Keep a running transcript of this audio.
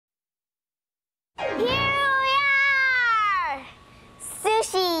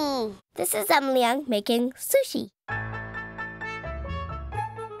This is Emily Yeung making sushi. Hi,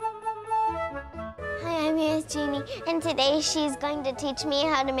 I'm here with Jeannie, and today she's going to teach me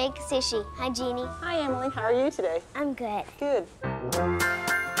how to make sushi. Hi, Jeannie. Hi, Emily. How are you today? I'm good. Good.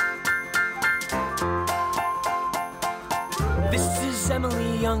 This is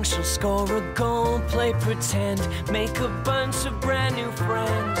Emily Yeung, she'll score a goal, play pretend, make a bunch of brand new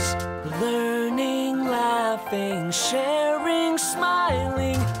friends. Learning, laughing, sharing,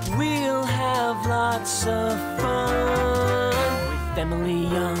 smiling, we'll have lots of fun with Emily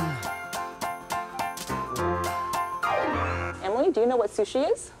Yeung. Emily, do you know what sushi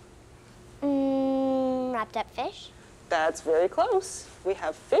is? Wrapped up fish? That's very close. We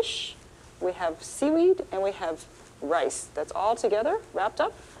have fish, we have seaweed, and we have rice. That's all together, wrapped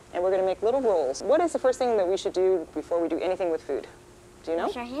up, and we're going to make little rolls. What is the first thing that we should do before we do anything with food? Do you know?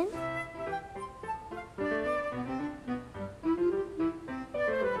 Wash our hands.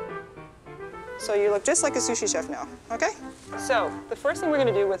 So you look just like a sushi chef now, okay? So the first thing we're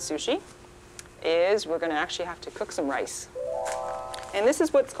going to do with sushi is we're going to actually have to cook some rice. And this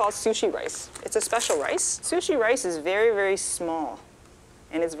is what's called sushi rice. It's a special rice. Sushi rice is very, very small,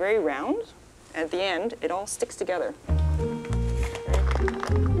 and it's very round. At the end, it all sticks together.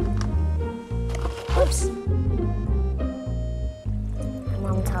 Oops.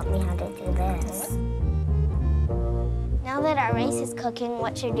 Mom taught me how to do this. Now that our rice is cooking,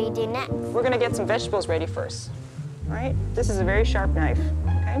 what should we do next? We're gonna get some vegetables ready first, all right? This is a very sharp knife,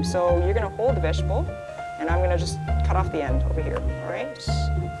 okay? So you're gonna hold the vegetable, and I'm gonna just cut off the end over here, all right?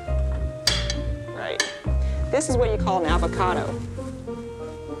 Right. This is what you call an avocado.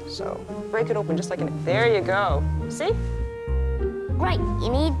 So break it open just like an, there you go. See? Right, you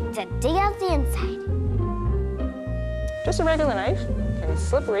need to dig out the inside. Just a regular knife. Okay,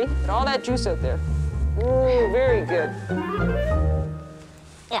 slippery, and all that juice out there. Ooh, very good.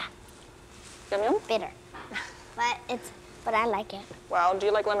 Yeah, Yum yum? bitter. But I like it. Well, do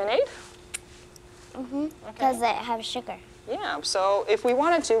you like lemonade? Because it has sugar. Yeah, so if we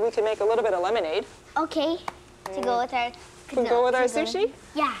wanted to, we could make a little bit of lemonade. Okay, to go with our... To go with our sushi?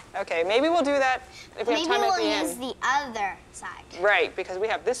 Yeah. Okay, maybe we'll do that if we have time at the end. Maybe we'll use the other side. Right, because we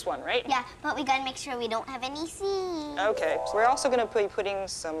have this one, right? Yeah, but we gotta make sure we don't have any seeds. Okay, so we're also gonna be putting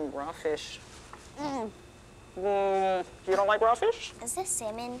some raw fish. You don't like raw fish? Is this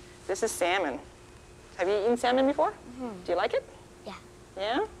salmon? This is salmon. Have you eaten salmon before? Do you like it? Yeah.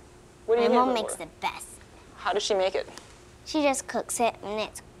 Yeah? What do My you mom have it makes for? the best. How does she make it? She just cooks it and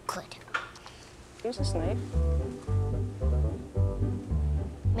it's good. Use this knife.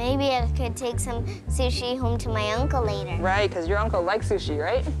 Maybe I could take some sushi home to my uncle later. Right, because your uncle likes sushi,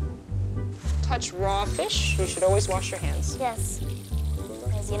 right? Touch raw fish, you should always wash your hands. Yes.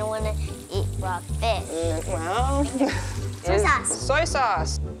 Because you don't want to eat raw fish. Well, Soy sauce. Soy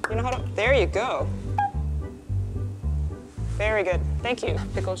sauce. You know how to, there you go. Very good, thank you.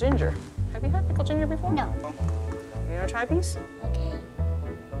 Pickled ginger. Have you had pickled ginger before? No. You want to try a piece? Okay.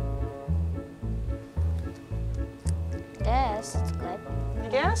 This is good. I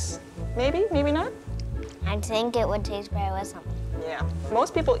guess. Maybe, maybe not. I think it would taste better with something. Yeah.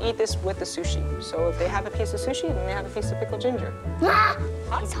 Most people eat this with the sushi. So if they have a piece of sushi, then they have a piece of pickled ginger. Ah!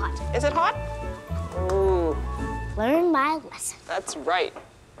 It's hot. Is it hot? Ooh, Learn my lesson. that's right.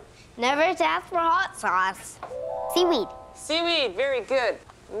 Never to ask for hot sauce. Seaweed. Seaweed, very good.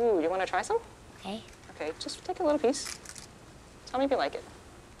 Ooh, you want to try some? Okay. Okay, just take a little piece. Tell me if you like it.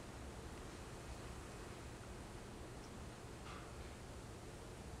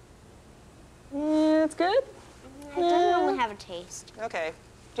 Yeah, it's good? It doesn't really have a taste. Okay.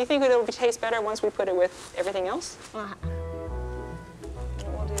 Do you think it'll taste better once we put it with everything else? Uh-huh.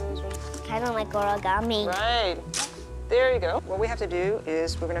 What we'll do is Kind of like origami. right. There you go. What we have to do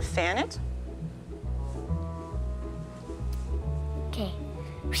is we're going to fan it. Okay.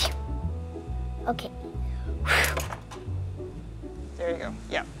 Okay. There you go.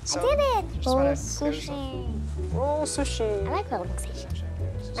 Yeah. So I did it. just Roll wanna- sushi. roll sushi. I like rolling sushi.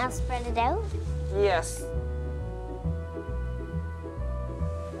 Now spread it out. Yes.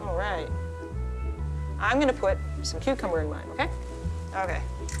 All right. I'm going to put some cucumber in mine, okay? Okay.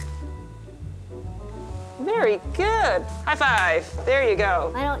 Very good. High five. There you go.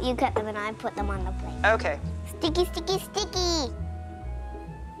 Why don't you cut them and I put them on the plate? Okay. Sticky, sticky, sticky.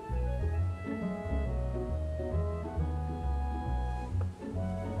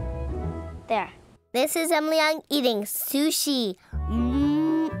 There. This is Emily Yeung eating sushi.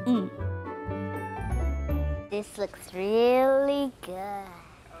 This looks really good.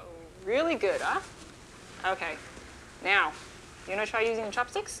 Really good, huh? Okay. Now, you want to try using the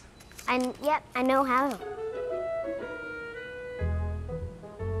chopsticks? Yep, I know how.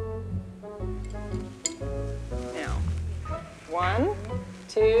 1,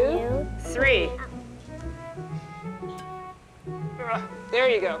 2, 3. There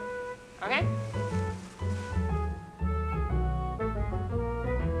you go. Okay?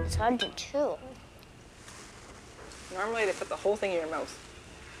 It's hard to chew. Normally they put the whole thing in your mouth.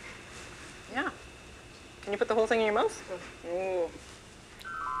 Yeah. Can you put the whole thing in your mouth? Ooh.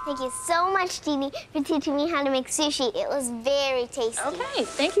 Thank you so much, Dee Dee, for teaching me how to make sushi. It was very tasty. Okay,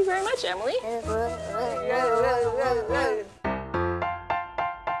 thank you very much, Emily.